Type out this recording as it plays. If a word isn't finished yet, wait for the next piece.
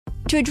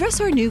To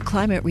address our new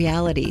climate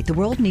reality, the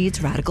world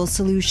needs radical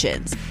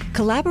solutions.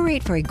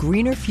 Collaborate for a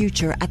greener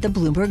future at the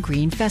Bloomberg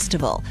Green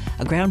Festival,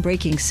 a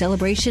groundbreaking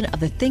celebration of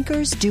the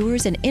thinkers,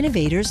 doers, and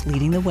innovators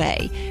leading the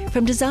way.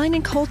 From design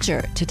and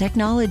culture to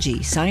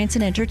technology, science,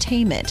 and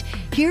entertainment,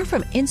 hear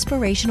from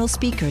inspirational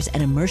speakers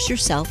and immerse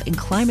yourself in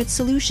climate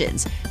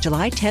solutions.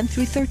 July 10th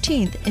through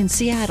 13th in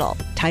Seattle.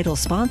 Title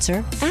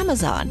sponsor,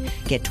 Amazon.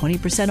 Get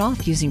 20%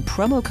 off using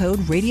promo code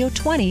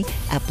Radio20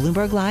 at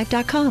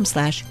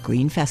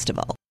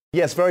BloombergLive.com/greenfestival.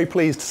 Yes, very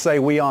pleased to say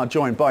we are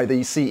joined by the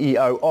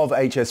CEO of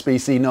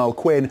HSBC, Noel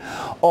Quinn,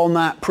 on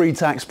that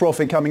pre-tax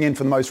profit coming in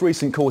for the most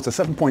recent quarter,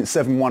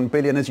 $7.71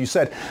 billion. As you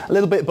said, a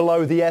little bit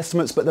below the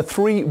estimates, but the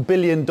 $3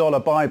 billion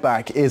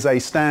buyback is a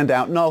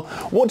standout. Noel,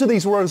 what do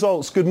these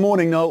results, good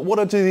morning, Noel,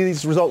 what do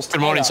these results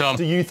tell us,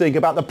 do you think,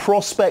 about the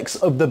prospects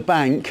of the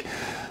bank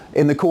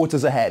in the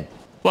quarters ahead?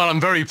 Well,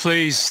 I'm very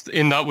pleased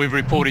in that we've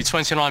reported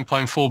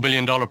 $29.4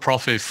 billion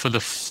profit for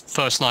the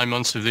first 9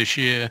 months of this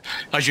year.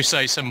 As you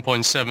say,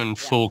 7.7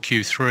 for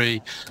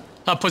Q3.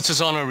 That puts us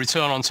on a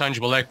return on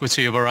tangible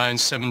equity of around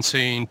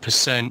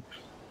 17%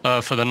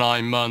 for the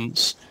 9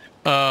 months.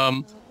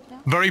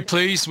 Very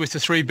pleased with the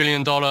 $3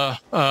 billion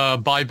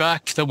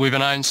buyback that we've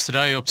announced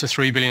today, up to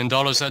 $3 billion.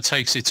 That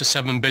takes it to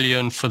 $7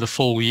 billion for the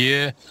full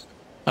year.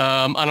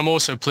 And I'm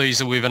also pleased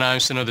that we've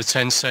announced another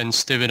 10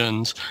 cents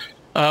dividend.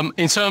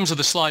 In terms of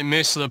the slight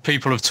miss that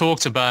people have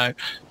talked about,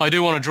 I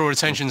do want to draw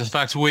attention to the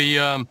fact we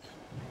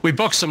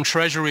booked some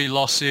treasury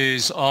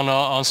losses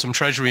on some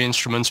treasury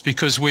instruments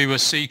because we were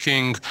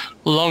seeking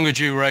longer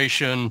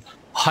duration,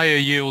 higher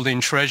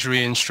yielding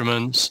treasury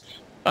instruments.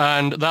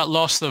 And that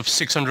loss of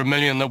 $600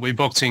 million that we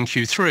booked in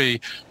Q3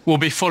 will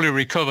be fully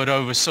recovered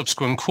over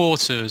subsequent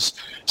quarters.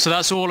 So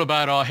that's all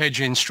about our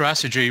hedging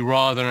strategy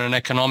rather than an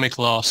economic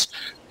loss.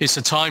 It's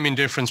a timing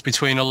difference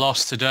between a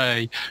loss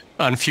today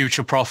and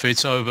future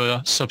profits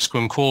over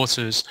subsequent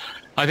quarters.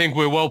 I think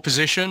we're well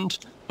positioned.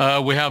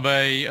 We have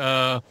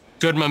a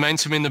good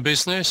momentum in the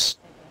business.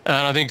 And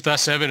I think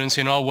that's evident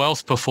in our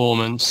wealth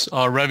performance.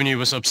 Our revenue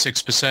was up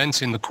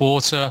 6% in the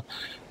quarter.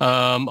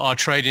 Our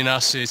trading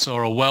assets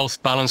or our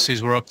wealth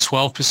balances were up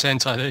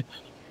 12%,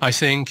 I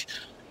think.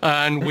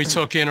 And we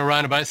took in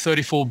around about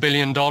 $34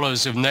 billion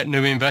of net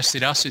new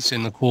invested assets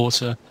in the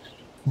quarter,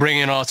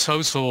 bringing our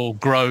total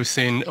growth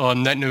in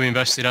on net new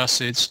invested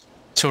assets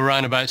to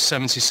around about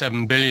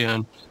 $77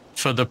 billion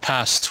for the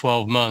past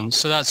 12 months.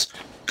 So that's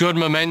good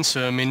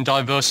momentum in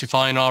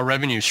diversifying our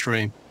revenue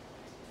stream.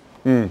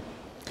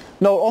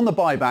 No, on the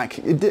buyback,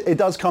 it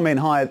does come in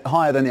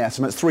higher than the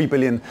estimates, $3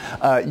 billion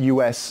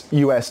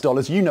US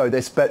dollars. You know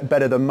this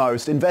better than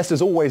most.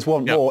 Investors always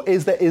want more.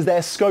 Is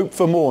there scope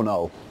for more,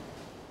 Noel?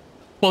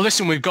 Well,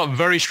 listen, we've got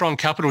very strong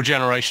capital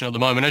generation at the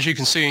moment, as you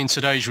can see in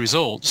today's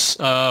results.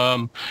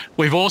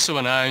 We've also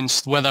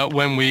announced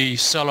when we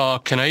sell our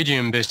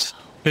Canadian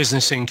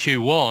business in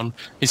Q1,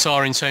 it's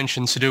our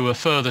intention to do a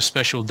further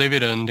special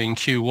dividend in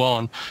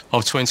Q1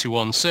 of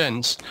 21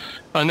 cents.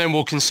 And then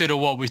we'll consider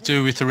what we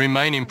do with the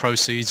remaining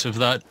proceeds of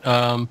that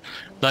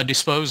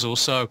disposal.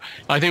 So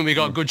I think we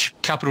got good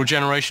capital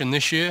generation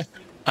this year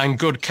and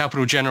good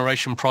capital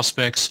generation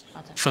prospects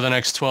for the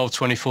next 12,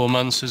 24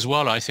 months as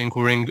well. I think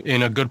we're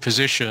in a good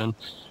position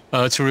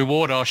to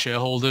reward our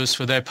shareholders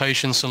for their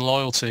patience and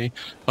loyalty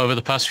over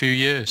the past few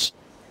years.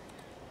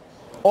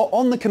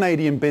 On the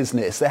Canadian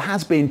business, there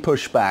has been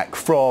pushback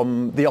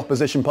from the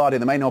opposition party,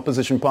 the main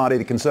opposition party,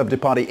 the Conservative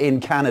Party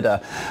in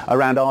Canada,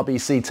 around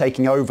RBC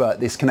taking over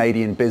this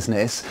Canadian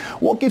business.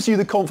 What gives you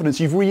the confidence?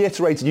 You've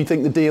reiterated you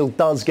think the deal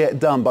does get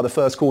done by the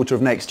first quarter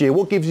of next year.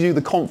 What gives you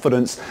the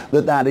confidence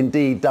that that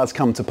indeed does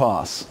come to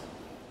pass?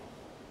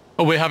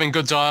 Well, we're having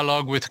good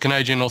dialogue with the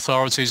Canadian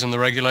authorities and the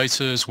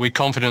regulators. We're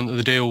confident that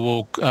the deal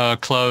will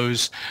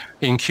close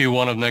in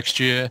Q1 of next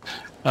year.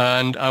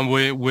 And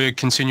we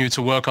continue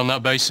to work on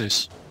that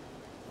basis.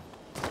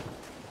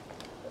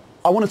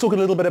 I want to talk a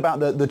little bit about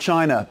the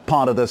China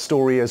part of the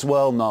story as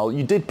well, Noel.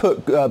 You did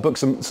book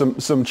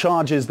some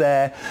charges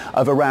there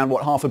of around,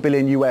 $500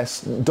 million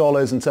US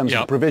dollars in terms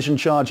of provision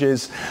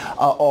charges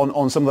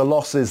on some of the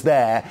losses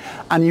there.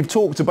 And you've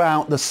talked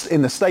about,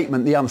 in the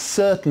statement, the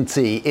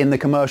uncertainty in the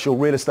commercial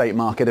real estate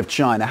market of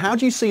China. How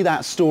do you see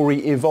that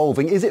story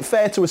evolving? Is it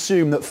fair to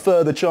assume that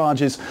further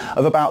charges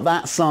of about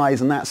that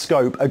size and that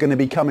scope are going to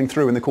be coming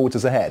through in the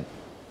quarters ahead?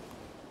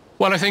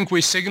 Well, I think we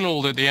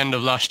signaled at the end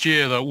of last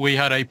year that we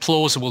had a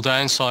plausible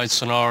downside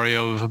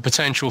scenario of a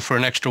potential for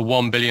an extra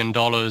 $1 billion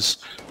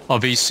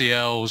of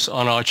ECLs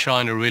on our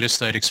China real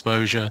estate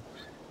exposure.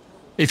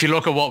 If you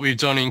look at what we've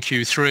done in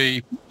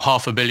Q3,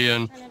 $500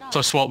 million,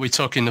 plus what we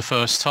took in the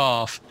first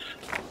half,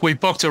 we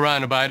booked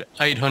around about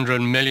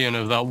 $800 million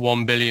of that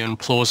 $1 billion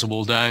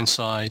plausible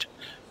downside.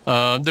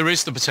 There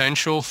is the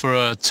potential for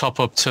a top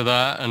up to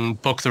that and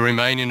book the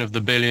remaining of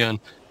the billion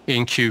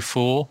in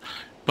Q4.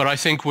 But I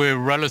think we're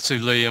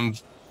relatively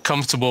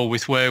comfortable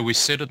with where we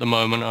sit at the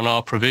moment on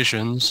our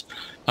provisions.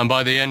 And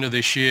by the end of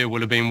this year,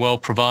 we'll have been well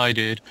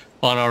provided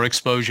on our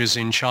exposures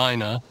in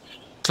China.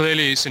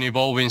 Clearly, it's an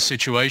evolving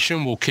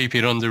situation. We'll keep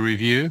it under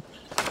review.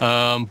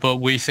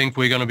 But we think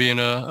we're going to be in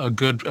a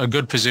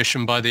good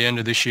position by the end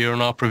of this year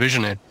on our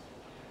provisioning.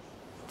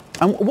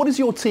 And what is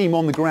your team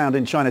on the ground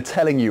in China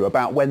telling you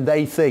about when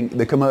they think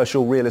the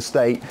commercial real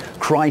estate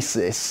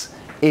crisis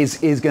is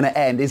going to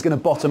end, is going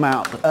to bottom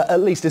out?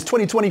 At least, is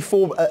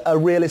 2024 a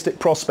realistic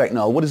prospect,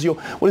 Noel? What is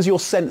your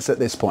sense at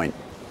this point?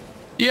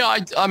 Yeah,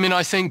 I mean,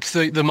 I think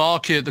the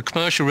market, the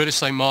commercial real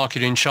estate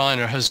market in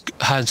China has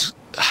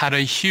had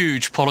a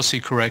huge policy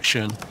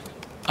correction.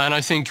 And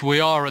I think we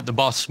are at the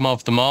bottom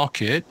of the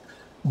market,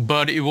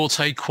 but it will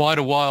take quite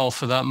a while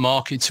for that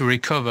market to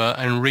recover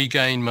and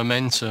regain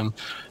momentum.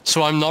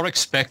 So I'm not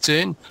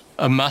expecting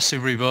a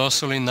massive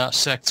reversal in that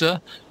sector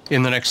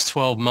in the next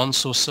 12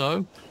 months or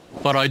so,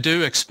 but I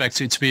do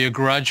expect it to be a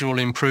gradual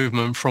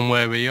improvement from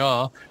where we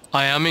are.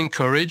 I am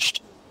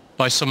encouraged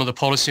by some of the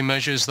policy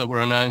measures that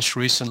were announced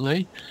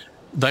recently.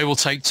 They will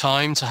take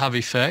time to have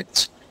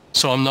effect,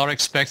 so I'm not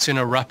expecting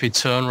a rapid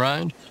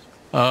turnaround.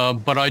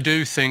 But I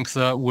do think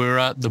that we're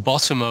at the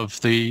bottom of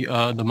the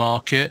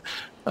market,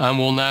 and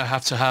we'll now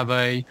have to have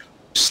a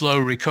slow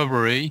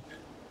recovery.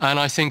 And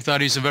I think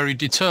that is a very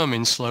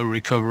determined slow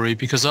recovery,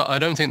 because I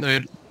don't think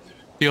that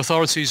the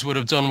authorities would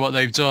have done what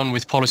they've done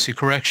with policy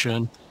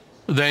correction,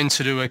 then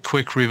to do a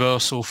quick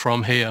reversal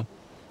from here.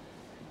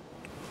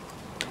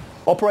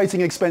 Operating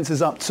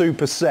expenses up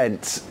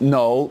 2%,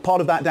 Noel.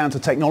 Part of that down to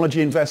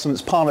technology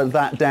investments, part of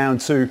that down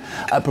to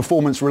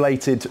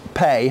performance-related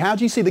pay. How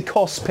do you see the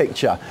cost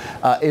picture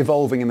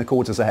evolving in the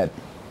quarters ahead?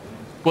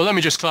 Well, let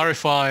me just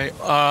clarify.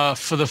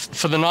 For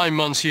the 9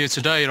 months year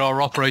to date,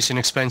 our operating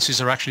expenses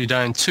are actually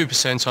down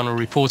 2% on a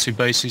reported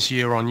basis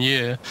year on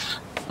year.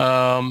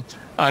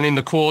 And in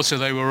the quarter,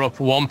 they were up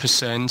 1%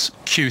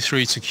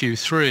 Q3 to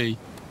Q3.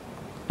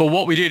 But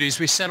what we did is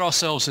we set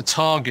ourselves a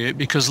target,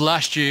 because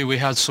last year we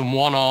had some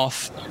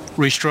one-off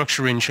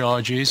restructuring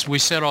charges. We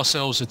set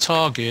ourselves a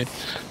target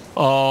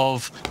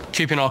of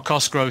keeping our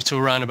cost growth to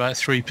around about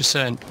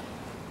 3%.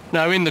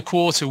 Now, in the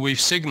quarter, we've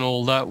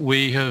signaled that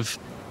we have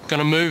going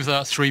to move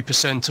that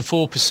 3% to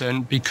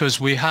 4% because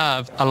we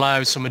have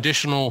allowed some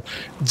additional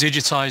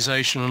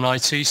digitization and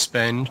IT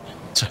spend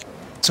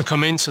to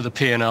come into the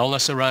P&L.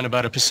 That's around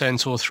about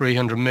 1% or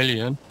 300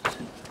 million.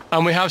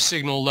 And we have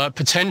signaled that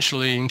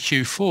potentially in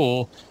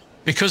Q4,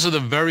 because of the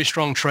very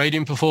strong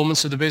trading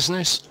performance of the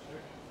business,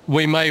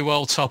 we may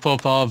well top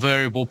up our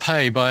variable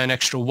pay by an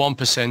extra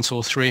 1%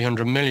 or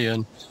 300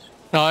 million.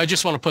 Now, I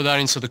just want to put that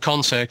into the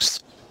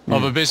context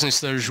of a business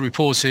that has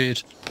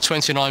reported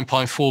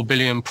 29.4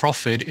 billion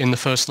profit in the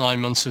first 9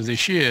 months of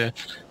this year.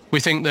 We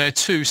think they're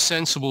two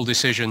sensible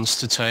decisions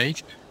to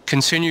take: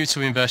 continue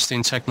to invest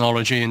in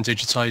technology and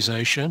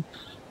digitization,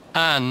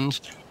 and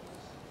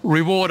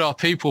reward our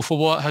people for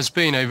what has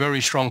been a very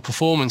strong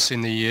performance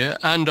in the year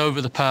and over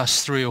the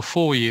past 3 or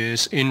 4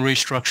 years in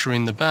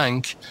restructuring the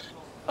bank.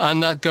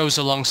 And that goes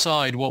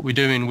alongside what we're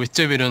doing with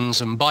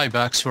dividends and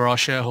buybacks for our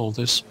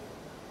shareholders.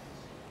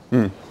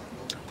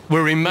 We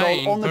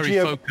remain very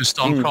focused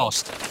on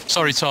cost.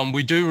 Sorry, Tom,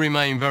 we do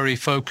remain very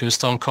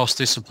focused on cost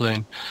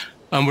discipline.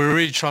 And we're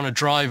really trying to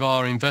drive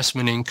our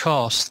investment in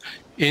cost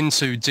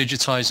into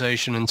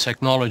digitization and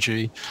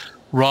technology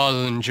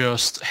rather than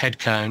just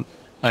headcount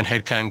and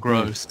headcount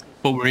growth.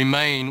 But we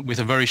remain with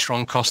a very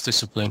strong cost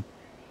discipline.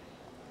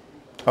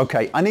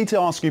 Okay, I need to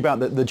ask you about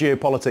the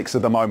geopolitics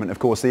of the moment, of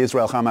course, the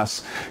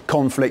Israel-Hamas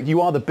conflict.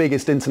 You are the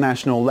biggest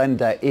international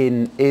lender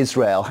in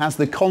Israel. Has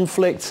the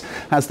conflict,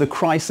 has the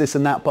crisis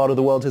in that part of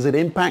the world, has it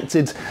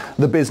impacted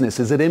the business?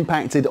 Has it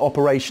impacted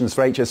operations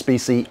for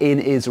HSBC in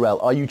Israel?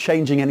 Are you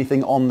changing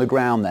anything on the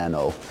ground there,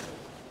 Noel?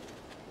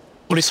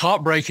 Well, it's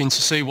heartbreaking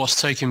to see what's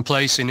taking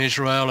place in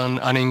Israel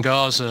and in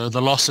Gaza.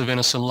 The loss of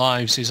innocent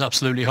lives is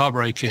absolutely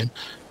heartbreaking.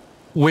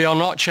 We are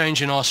not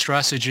changing our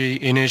strategy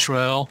in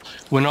Israel.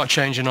 We're not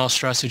changing our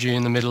strategy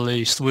in the Middle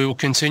East. We will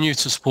continue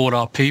to support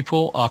our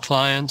people, our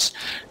clients,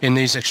 in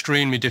these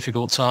extremely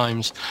difficult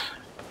times.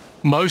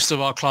 Most of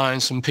our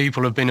clients and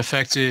people have been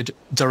affected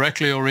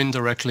directly or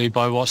indirectly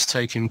by what's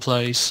taking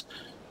place.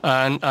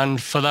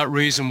 And for that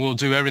reason, we'll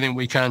do everything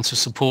we can to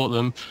support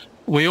them.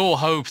 We all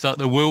hope that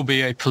there will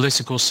be a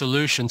political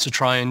solution to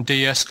try and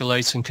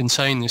de-escalate and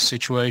contain this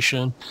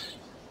situation,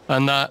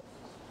 and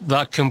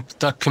that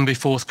can be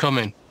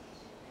forthcoming.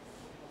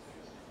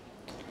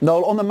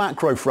 Noel, on the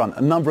macro front,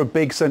 a number of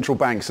big central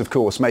banks, of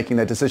course, making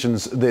their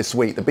decisions this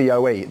week, the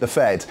BOE, the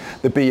Fed,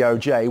 the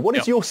BOJ. What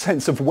is your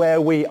sense of where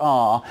we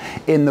are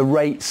in the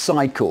rate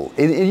cycle?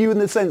 Are you in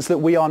the sense that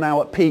we are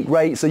now at peak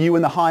rates? Are you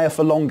in the higher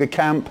for longer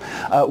camp?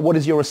 What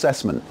is your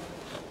assessment?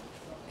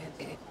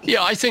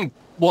 Yeah, I think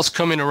what's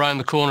coming around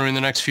the corner in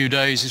the next few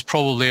days is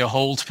probably a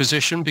hold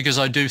position, because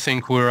I do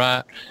think we're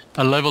at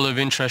a level of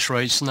interest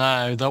rates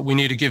now that we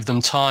need to give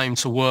them time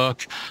to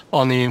work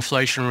on the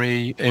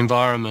inflationary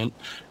environment.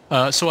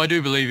 So I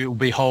do believe it will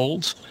be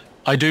hold.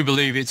 I do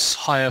believe it's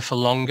higher for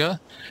longer,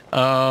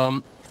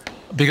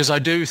 because I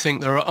do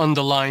think there are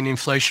underlying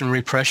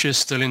inflationary pressures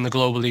still in the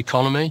global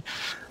economy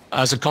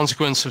as a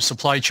consequence of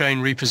supply chain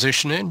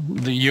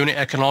repositioning. The unit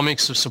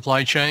economics of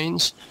supply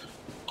chains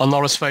are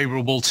not as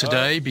favorable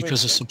today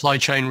because of supply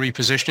chain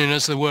repositioning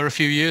as they were a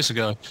few years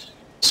ago.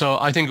 So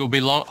I think it will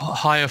be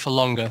higher for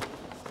longer.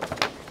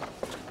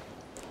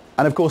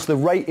 And of course, the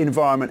rate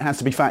environment has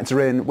to be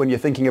factored in when you're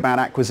thinking about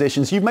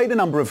acquisitions. You've made a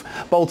number of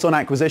bolt-on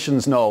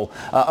acquisitions, Noel,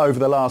 over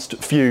the last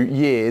few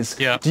years.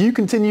 Yeah. Do you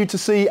continue to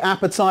see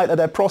appetite? Are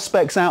there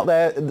prospects out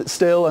there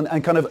still?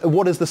 And kind of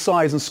what is the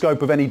size and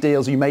scope of any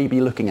deals you may be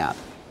looking at?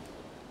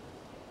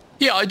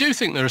 Yeah, I do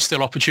think there are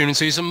still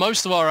opportunities, and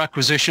most of our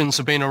acquisitions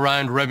have been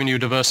around revenue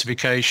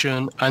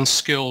diversification and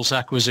skills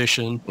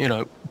acquisition,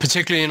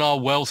 particularly in our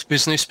wealth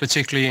business,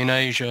 particularly in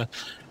Asia.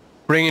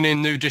 Bringing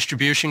in new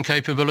distribution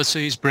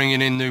capabilities,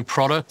 bringing in new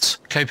product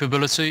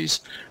capabilities.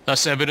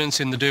 That's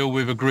evident in the deal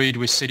we've agreed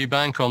with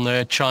Citibank on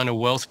their China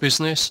wealth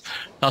business.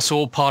 That's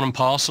all part and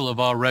parcel of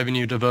our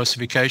revenue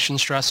diversification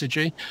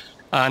strategy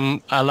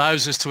and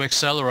allows us to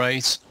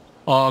accelerate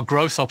our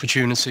growth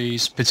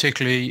opportunities,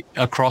 particularly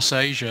across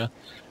Asia.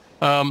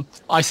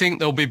 I think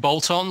there'll be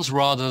bolt-ons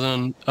rather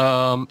than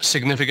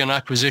significant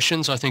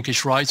acquisitions. I think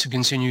it's right to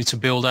continue to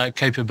build out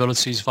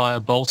capabilities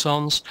via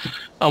bolt-ons.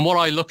 And what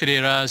I look at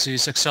it as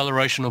is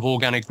acceleration of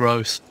organic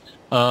growth,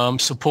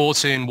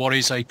 supporting what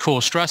is a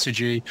core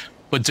strategy,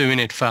 but doing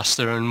it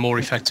faster and more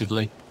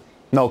effectively.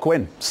 Noel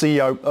Quinn,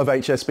 CEO of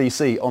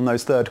HSBC, on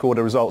those third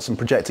quarter results and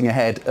projecting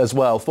ahead as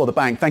well for the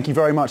bank. Thank you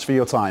very much for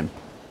your time.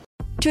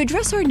 To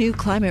address our new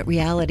climate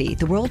reality,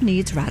 the world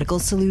needs radical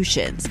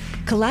solutions.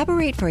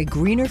 Collaborate for a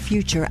greener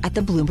future at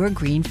the Bloomberg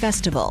Green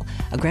Festival,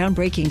 a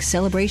groundbreaking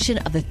celebration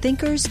of the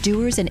thinkers,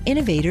 doers, and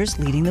innovators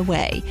leading the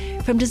way.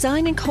 From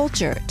design and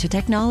culture to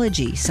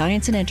technology,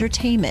 science, and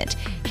entertainment,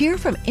 hear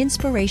from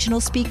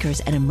inspirational speakers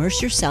and immerse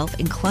yourself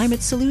in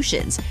climate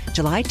solutions.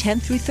 July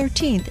 10th through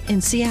 13th in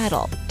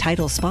Seattle.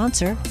 Title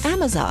sponsor,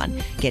 Amazon.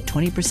 Get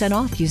 20%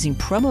 off using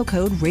promo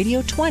code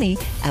radio20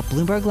 at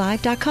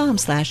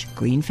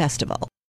bloomberglive.com/greenfestival.